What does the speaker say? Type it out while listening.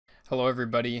Hello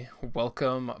everybody,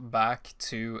 welcome back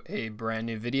to a brand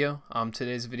new video.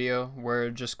 Today's video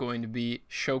we're just going to be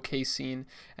showcasing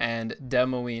and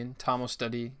demoing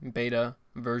TamoStudy beta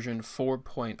version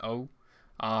 4.0.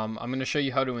 I'm going to show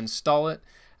you how to install it,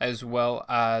 as well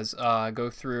as go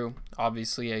through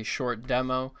obviously a short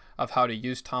demo of how to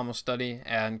use TamoStudy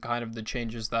and kind of the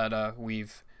changes that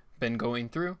we've been going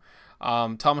through.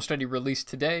 TamoStudy released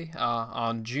today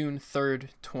on June 3rd,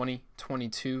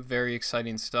 2022. Very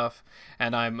exciting stuff,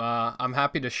 and I'm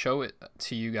happy to show it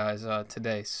to you guys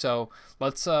today. So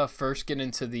let's first get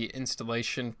into the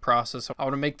installation process. I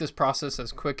want to make this process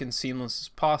as quick and seamless as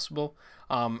possible.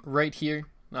 Right here,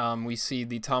 we see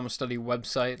the TamoStudy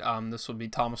website. This will be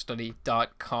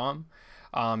TamoStudy.com.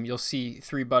 You'll see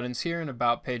three buttons here: an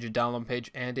about page, a download page,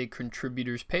 and a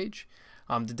contributors page.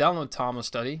 To download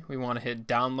TamoStudy, we want to hit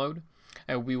download,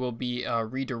 and we will be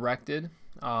redirected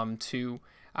to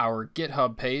our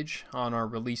GitHub page on our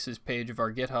releases page of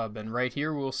our GitHub. And right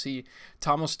here we'll see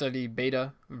TamoStudy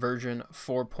beta version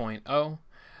 4.0,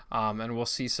 and we'll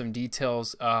see some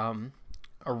details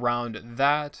around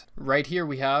that. Right here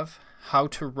we have how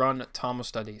to run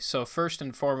TamoStudy. So first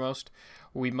and foremost,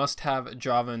 we must have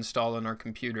Java installed on our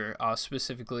computer,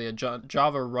 specifically a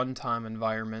Java runtime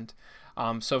environment.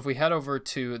 So if we head over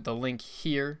to the link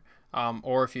here,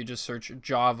 or if you just search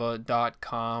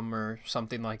java.com or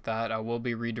something like that, we'll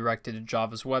be redirected to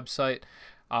Java's website.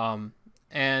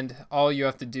 And all you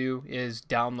have to do is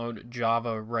download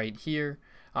Java right here.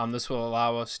 This will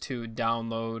allow us to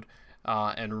download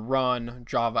and run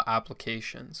Java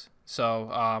applications.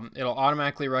 So it'll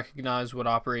automatically recognize what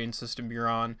operating system you're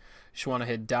on. You just want to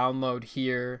hit download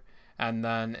here, and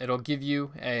then it'll give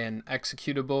you an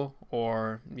executable,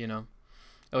 or it'll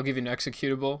give you an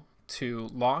executable to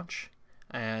launch,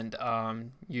 and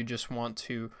you just want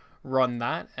to run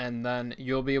that, and then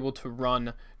you'll be able to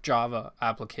run Java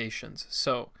applications.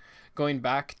 So going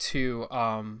back to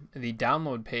the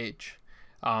download page,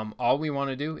 all we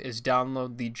want to do is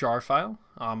download the jar file,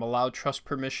 allow trust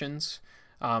permissions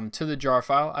to the jar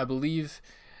file. I believe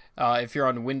if you're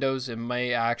on Windows, it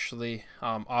may actually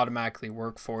automatically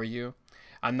work for you.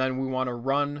 And then we want to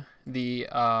run the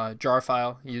jar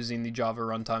file using the Java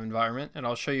runtime environment, and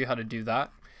I'll show you how to do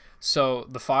that. So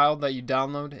the file that you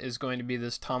download is going to be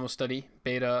this TamoStudy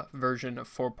beta version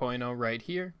 4.0 right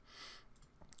here.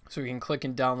 So we can click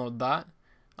and download that,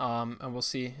 and we'll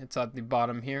see it's at the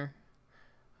bottom here.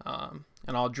 And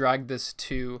I'll drag this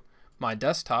to my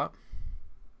desktop,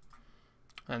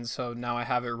 and so now I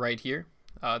have it right here,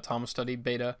 TamoStudy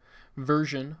beta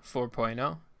version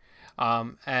 4.0.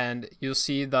 And you'll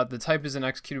see that the type is an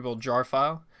executable jar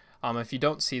file. If you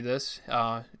don't see this,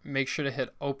 make sure to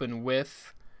hit open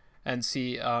with and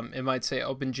see, it might say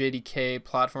OpenJDK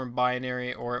platform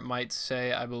binary, or it might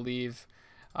say, I believe,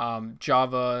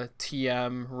 Java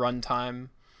TM runtime,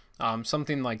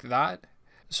 something like that.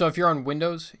 So if you're on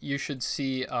Windows, you should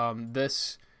see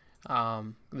this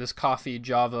coffee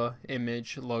Java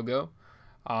image logo,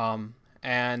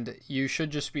 and you should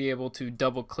just be able to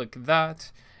double click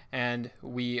that, and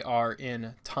we are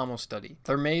in TamoStudy.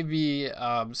 There may be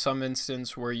some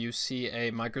instance where you see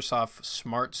a Microsoft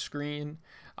Smart Screen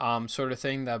sort of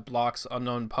thing that blocks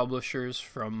unknown publishers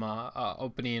from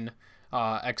opening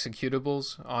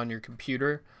executables on your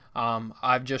computer.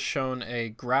 I've just shown a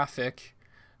graphic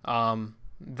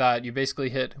that you basically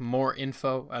hit more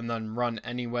info and then run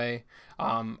anyway.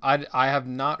 I have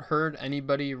not heard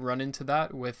anybody run into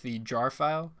that with the jar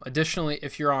file. Additionally,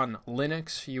 if you're on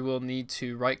Linux, you will need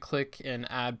to right click and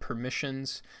add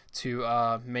permissions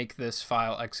to make this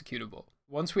file executable.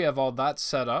 Once we have all that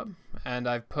set up, and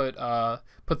I've put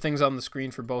things on the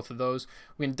screen for both of those,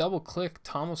 we can double click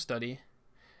TamoStudy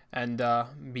and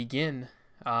begin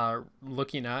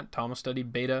looking at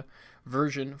TamoStudy beta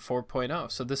version 4.0.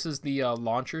 So this is the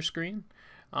launcher screen.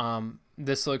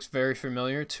 This looks very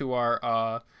familiar to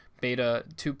our beta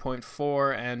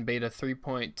 2.4 and beta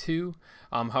 3.2.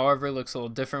 However, it looks a little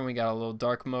different. We got a little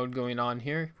dark mode going on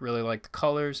here. Really like the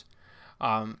colors.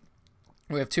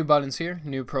 We have two buttons here,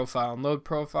 new profile and load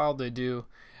profile. They do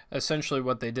essentially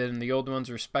what they did in the old ones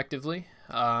respectively.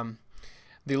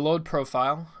 The load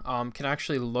profile can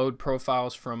actually load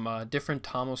profiles from different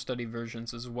TamoStudy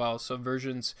versions as well. So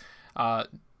versions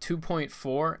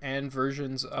 2.4 and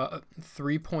versions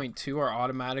 3.2 are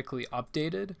automatically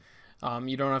updated.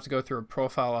 You don't have to go through a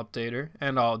profile updater,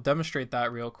 and I'll demonstrate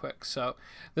that real quick. So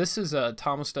this is a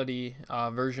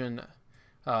TamoStudy version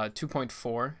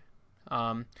 2.4,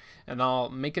 and I'll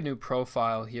make a new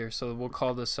profile here. So we'll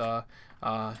call this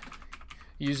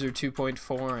user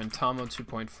 2.4 and Tamo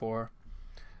 2.4.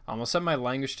 I'll set my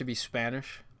language to be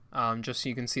Spanish, just so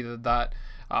you can see that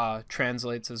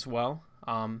translates as well.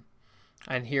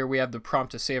 And here we have the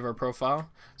prompt to save our profile.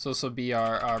 So this will be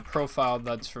our profile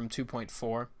that's from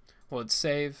 2.4. We'll hit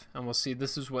save, and we'll see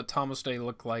this is what TamoStudy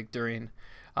looked like during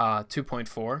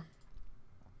 2.4.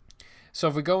 So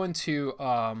if we go into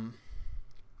our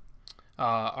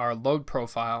load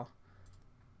profile,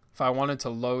 if I wanted to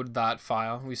load that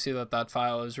file, we see that that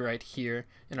file is right here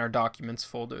in our documents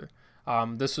folder.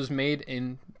 This was made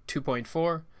in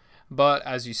 2.4, but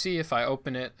as you see, if I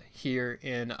open it here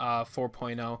in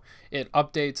 4.0, it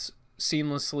updates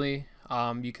seamlessly.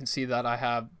 You can see that I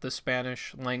have the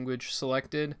Spanish language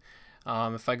selected.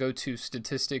 If I go to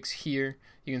statistics here,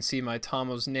 you can see my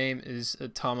Tamo's name is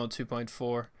Tamo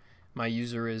 2.4. My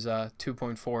user is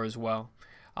 2.4 as well.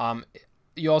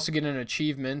 You also get an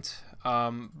achievement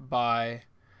by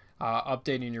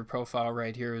updating your profile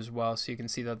right here as well, so you can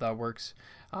see that that works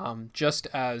just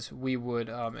as we would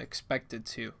expect it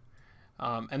to.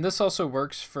 And this also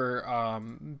works for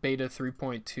beta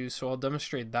 3.2, so I'll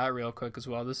demonstrate that real quick as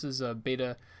well. This is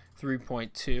beta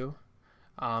 3.2.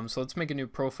 So let's make a new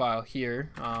profile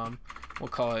here. We'll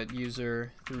call it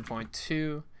user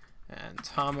 3.2 and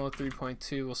Tamo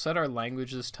 3.2. We'll set our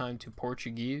language this time to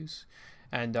Portuguese,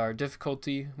 and our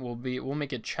difficulty will be, we'll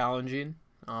make it challenging.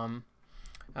 And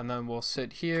then we'll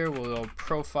sit here, we'll go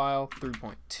profile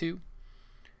 3.2,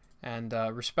 and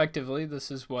respectively,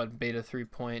 this is what beta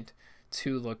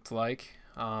 3.2 looked like.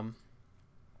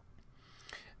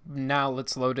 Now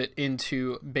let's load it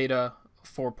into beta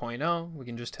 4.0. We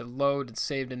can just hit load. It's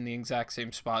saved in the exact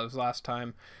same spot as last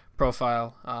time.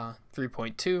 Profile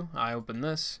 3.2. I open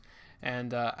this,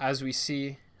 and as we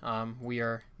see, we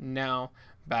are now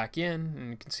back in,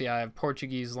 and you can see I have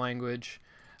Portuguese language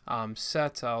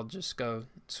set. I'll just go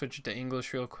switch it to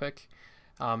English real quick.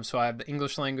 So I have the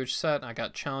English language set. I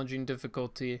got challenging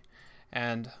difficulty,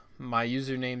 and my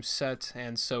username set,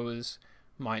 and so is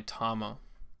my Tamo.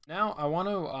 Now I want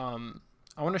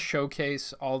to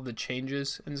showcase all the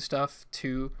changes and stuff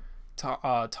to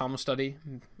TamoStudy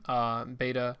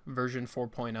beta version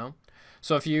 4.0.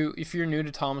 So if you're new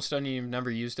to TamoStudy and you've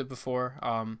never used it before,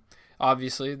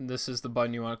 obviously this is the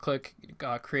button you want to click,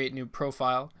 create new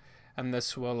profile, and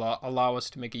this will allow us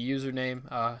to make a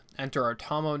username, enter our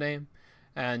Tamo name,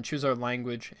 and choose our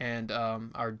language and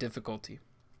our difficulty.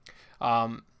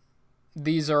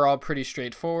 These are all pretty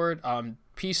straightforward.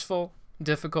 Peaceful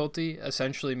difficulty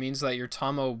essentially means that your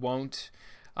Tamo won't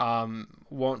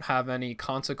have any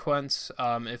consequence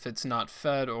if it's not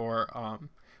fed or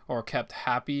kept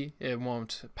happy. It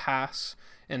won't pass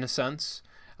in a sense.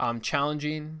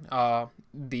 Challenging,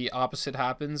 the opposite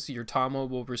happens. Your Tamo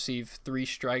will receive 3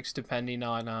 strikes depending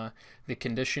on the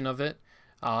condition of it.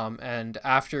 And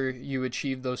after you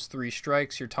achieve those 3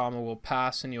 strikes, your Tamo will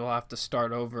pass, and you'll have to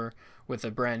start over with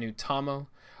a brand new Tamo.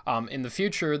 In the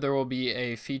future, there will be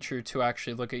a feature to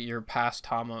actually look at your past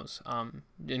Tamos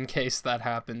in case that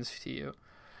happens to you.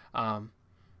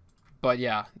 But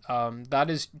yeah, that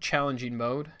is challenging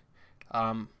mode.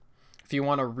 If you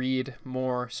want to read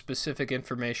more specific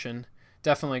information,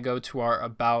 definitely go to our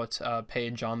About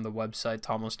page on the website,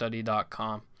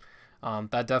 TamoStudy.com.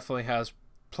 That definitely has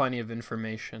plenty of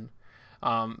information.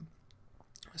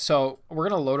 So we're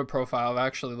going to load a profile. I've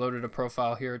actually loaded a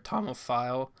profile here, Tamo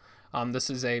file. This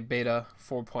is a beta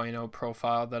 4.0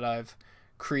 profile that I've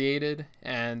created,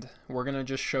 and we're going to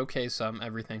just showcase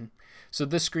everything. So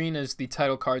this screen is the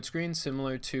title card screen,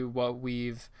 similar to what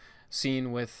we've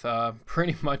seen with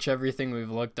pretty much everything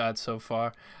we've looked at so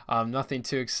far. Nothing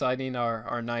too exciting.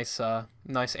 Our nice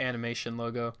animation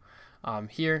logo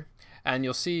here, and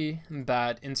you'll see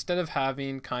that instead of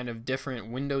having kind of different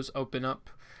windows open up,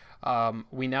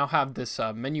 we now have this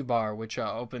menu bar which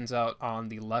opens out on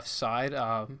the left side.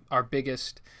 Our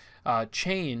biggest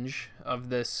change of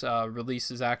this release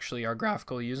is actually our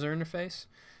graphical user interface.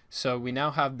 So we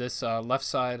now have this left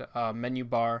side menu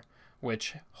bar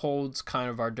which holds kind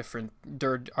of our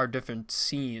different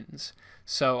scenes.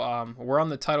 So we're on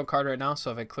the title card right now,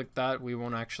 so if I click that, we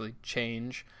won't actually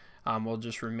change. We'll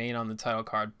just remain on the title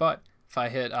card. But if I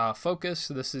hit focus,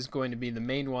 this is going to be the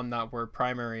main one that we're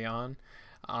primary on.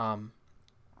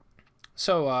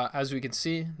 So as we can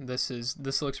see,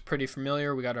 this looks pretty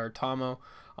familiar. We got our Tamo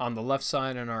on the left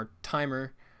side and our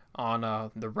timer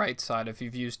on the right side. If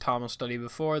you've used TamoStudy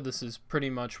before, this is pretty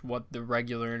much what the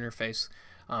regular interface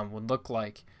would look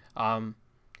like.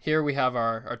 Here we have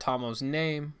our Tamo's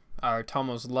name, our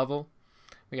Tamo's level.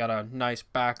 We got a nice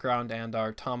background and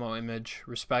our Tamo image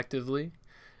respectively.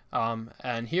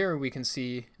 And here we can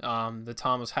see the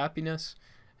Tamo's happiness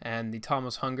and the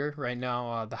Tamo's hunger. Right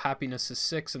now the happiness is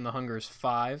 6 and the hunger is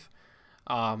 5.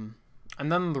 And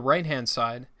then on the right hand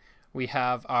side we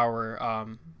have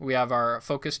our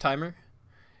focus timer.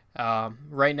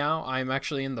 Right now, I'm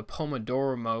actually in the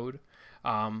Pomodoro mode.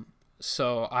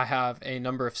 So I have a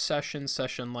number of sessions,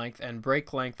 session length, and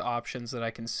break length options that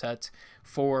I can set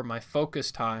for my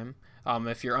focus time.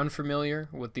 If you're unfamiliar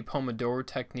with the Pomodoro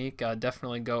technique,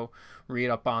 definitely go read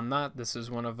up on that. This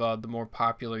is one of the more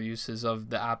popular uses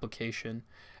of the application.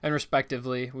 And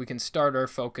respectively, we can start our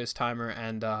focus timer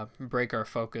and break our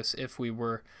focus if we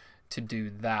were to do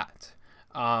that.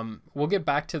 We'll get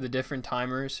back to the different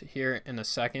timers here in a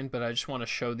second, but I just want to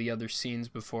show the other scenes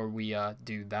before we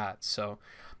do that. So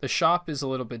the shop is a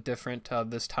little bit different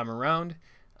this time around.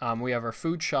 We have our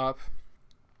food shop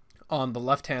on the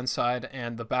left hand side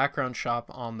and the background shop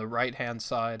on the right hand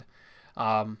side.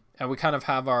 And we kind of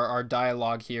have our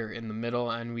dialogue here in the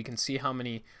middle, and we can see how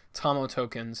many Tamo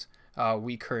tokens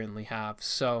we currently have.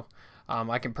 So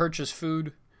I can purchase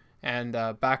food and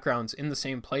backgrounds in the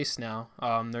same place now.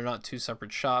 They're not two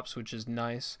separate shops, which is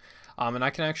nice. And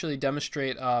I can actually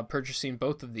demonstrate purchasing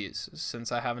both of these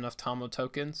since I have enough Tamo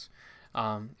tokens.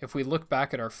 If we look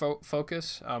back at our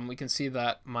focus, we can see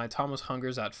that my Tamo's hunger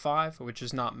is at 5, which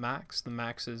is not max. The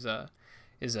max is a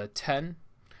 10.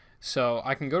 So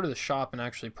I can go to the shop and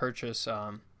actually purchase.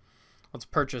 Let's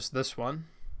purchase this one.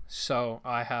 So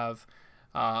I have,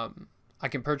 I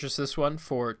can purchase this one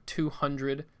for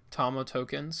 200 Tamo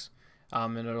tokens,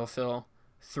 and it'll fill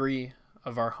 3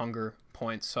 of our hunger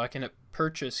points. So I can hit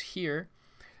purchase here,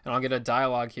 and I'll get a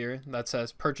dialog here that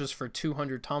says purchase for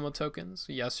 200 Tamo tokens,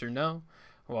 yes or no.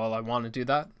 Well, I want to do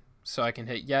that, so I can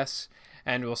hit yes,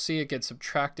 and we'll see it get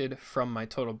subtracted from my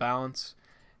total balance,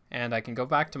 and I can go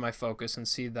back to my focus and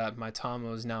see that my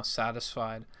Tamo is now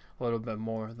satisfied a little bit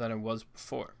more than it was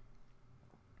before.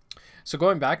 So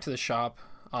going back to the shop,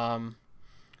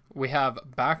 we have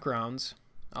backgrounds,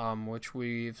 which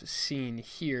we've seen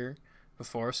here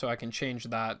before, so I can change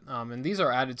that, and these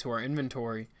are added to our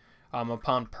inventory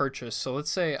upon purchase. So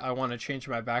let's say I want to change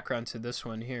my background to this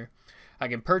one here. I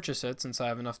can purchase it since I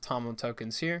have enough Tamo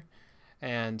tokens here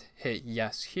and hit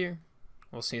yes here.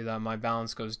 We'll see that my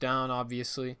balance goes down,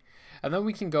 obviously, and then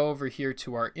we can go over here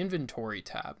to our inventory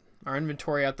tab. Our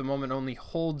inventory at the moment only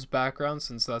holds backgrounds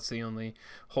since that's the only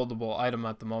holdable item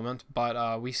at the moment,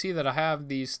 but we see that I have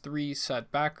these 3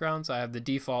 set backgrounds. I have the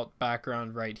default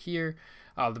background right here,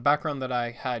 the background that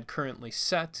I had currently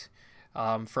set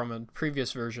from a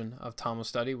previous version of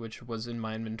TamoStudy, which was in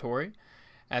my inventory,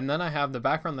 and then I have the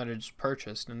background that I just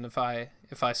purchased. And if I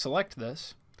select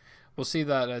this, we'll see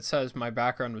that it says my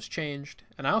background was changed,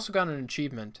 and I also got an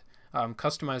achievement,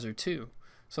 Customizer 2.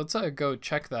 So let's go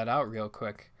check that out real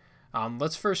quick.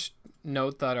 Let's first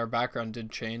note that our background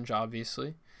did change,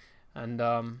 obviously, and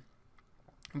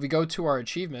if we go to our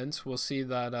achievements, we'll see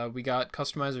that we got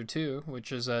Customizer 2,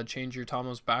 which is change your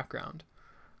Tamo's background,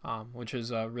 which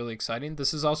is really exciting.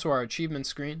 This is also our achievement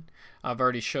screen. I've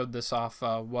already showed this off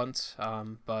once,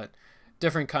 but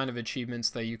different kind of achievements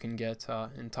that you can get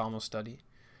in TamoStudy.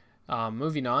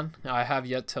 Moving on, I have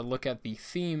yet to look at the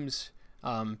themes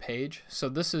page. So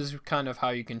this is kind of how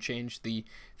you can change the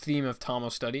theme of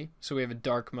TamoStudy. So we have a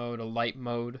dark mode, a light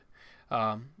mode,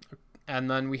 and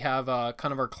then we have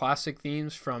kind of our classic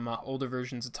themes from older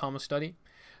versions of TamoStudy.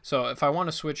 So if I want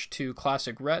to switch to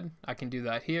classic red, I can do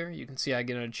that here. You can see I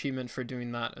get an achievement for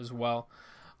doing that as well.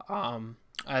 And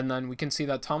then we can see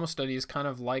that TamoStudy is kind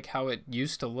of like how it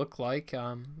used to look like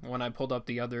when I pulled up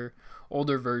the other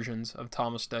older versions of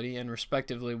TamoStudy, and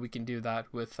respectively we can do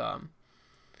that with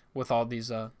all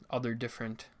these other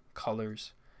different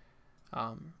colors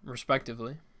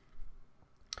respectively.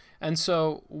 And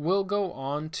so we'll go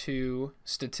on to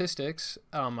statistics.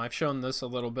 I've shown this a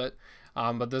little bit,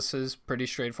 but this is pretty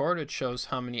straightforward. It shows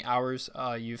how many hours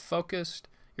you've focused,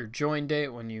 your join date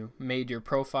when you made your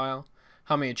profile,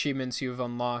 how many achievements you've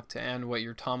unlocked, and what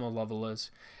your Tamo level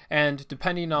is. And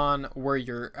depending on where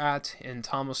you're at in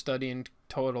TamoStudy in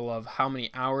total of how many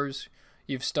hours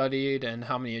you've studied and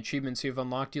how many achievements you've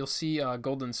unlocked, you'll see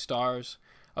golden stars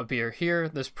appear here.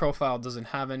 This profile doesn't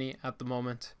have any at the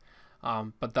moment,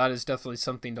 but that is definitely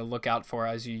something to look out for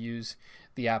as you use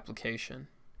the application.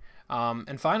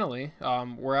 And finally,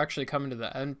 we're actually coming to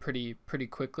the end pretty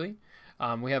quickly.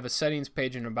 We have a settings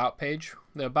page and about page.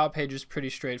 The about page is pretty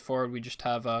straightforward. We just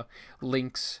have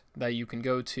links that you can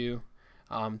go to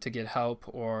get help,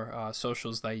 or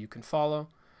socials that you can follow.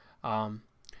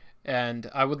 And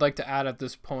I would like to add at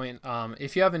this point,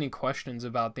 if you have any questions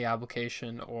about the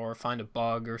application or find a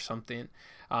bug or something,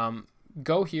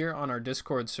 go here on our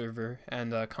Discord server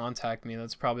and contact me.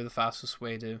 That's probably the fastest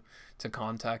way to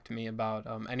contact me about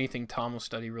anything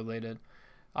TamoStudy related.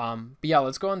 But yeah,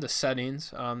 let's go into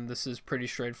settings. This is pretty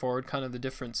straightforward, kind of the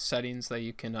different settings that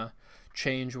you can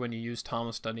change when you use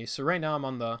TamoStudy. So right now I'm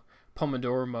on the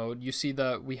Pomodoro mode. You see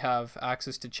that we have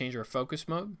access to change our focus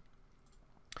mode.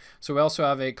 So we also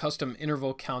have a custom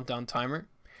interval countdown timer.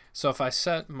 So if I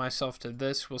set myself to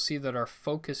this, we'll see that our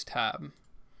focus tab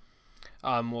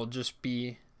will just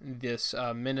be this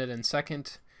minute and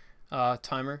second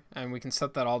timer, and we can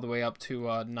set that all the way up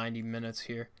to 90 minutes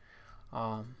here.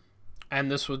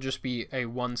 And this will just be a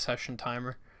 1 session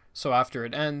timer. So after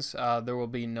it ends, there will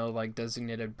be no like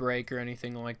designated break or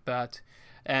anything like that.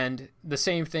 And the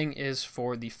same thing is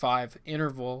for the 5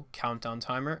 interval countdown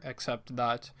timer, except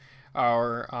that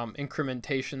our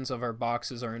incrementations of our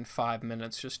boxes are in 5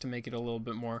 minutes, just to make it a little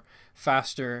bit more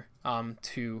faster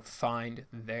to find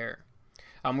there.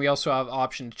 We also have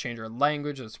option to change our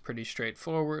language. That's pretty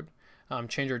straightforward.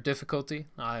 Change our difficulty.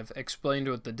 I've explained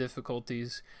what the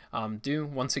difficulties do.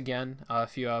 Once again,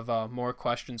 if you have more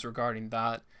questions regarding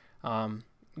that,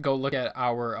 go look at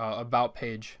our about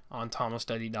page on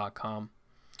TamoStudy.com.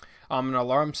 An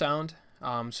alarm sound.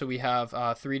 So we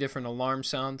have 3 different alarm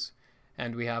sounds,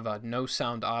 and we have a no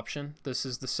sound option. This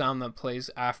is the sound that plays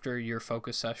after your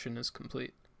focus session is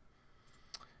complete.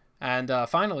 And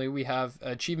finally, we have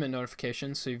achievement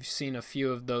notifications. So you've seen a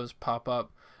few of those pop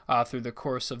up through the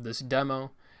course of this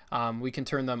demo. We can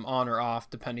turn them on or off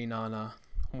depending on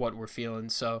what we're feeling.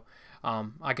 So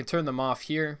I could turn them off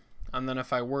here, and then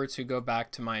if I were to go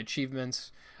back to my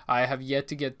achievements, I have yet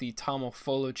to get the Tamo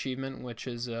full achievement, which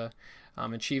is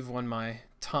achieve when my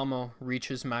Tamo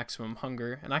reaches maximum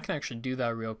hunger. And I can actually do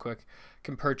that real quick. I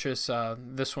can purchase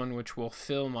this one, which will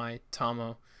fill my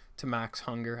Tamo to max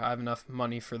hunger. I have enough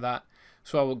money for that,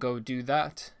 so I will go do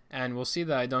that, and we'll see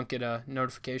that I don't get a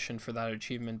notification for that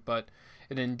achievement, but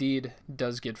it indeed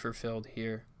does get fulfilled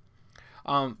here.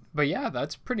 But yeah,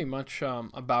 that's pretty much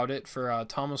about it for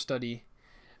TamoStudy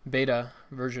beta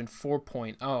version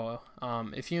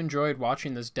 4.0. If you enjoyed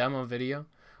watching this demo video,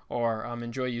 or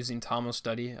enjoy using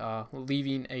TamoStudy,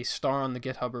 leaving a star on the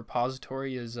GitHub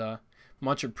repository is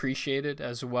much appreciated,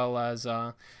 as well as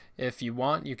if you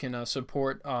want, you can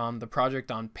support the project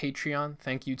on Patreon.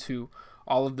 Thank you to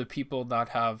all of the people that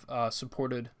have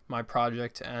supported my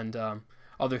project and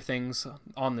other things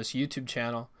on this YouTube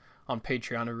channel on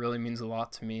Patreon. It really means a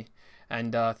lot to me.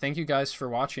 And thank you guys for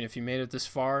watching. If you made it this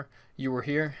far, you were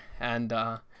here, and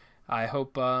I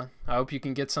hope you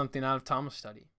can get something out of TamoStudy.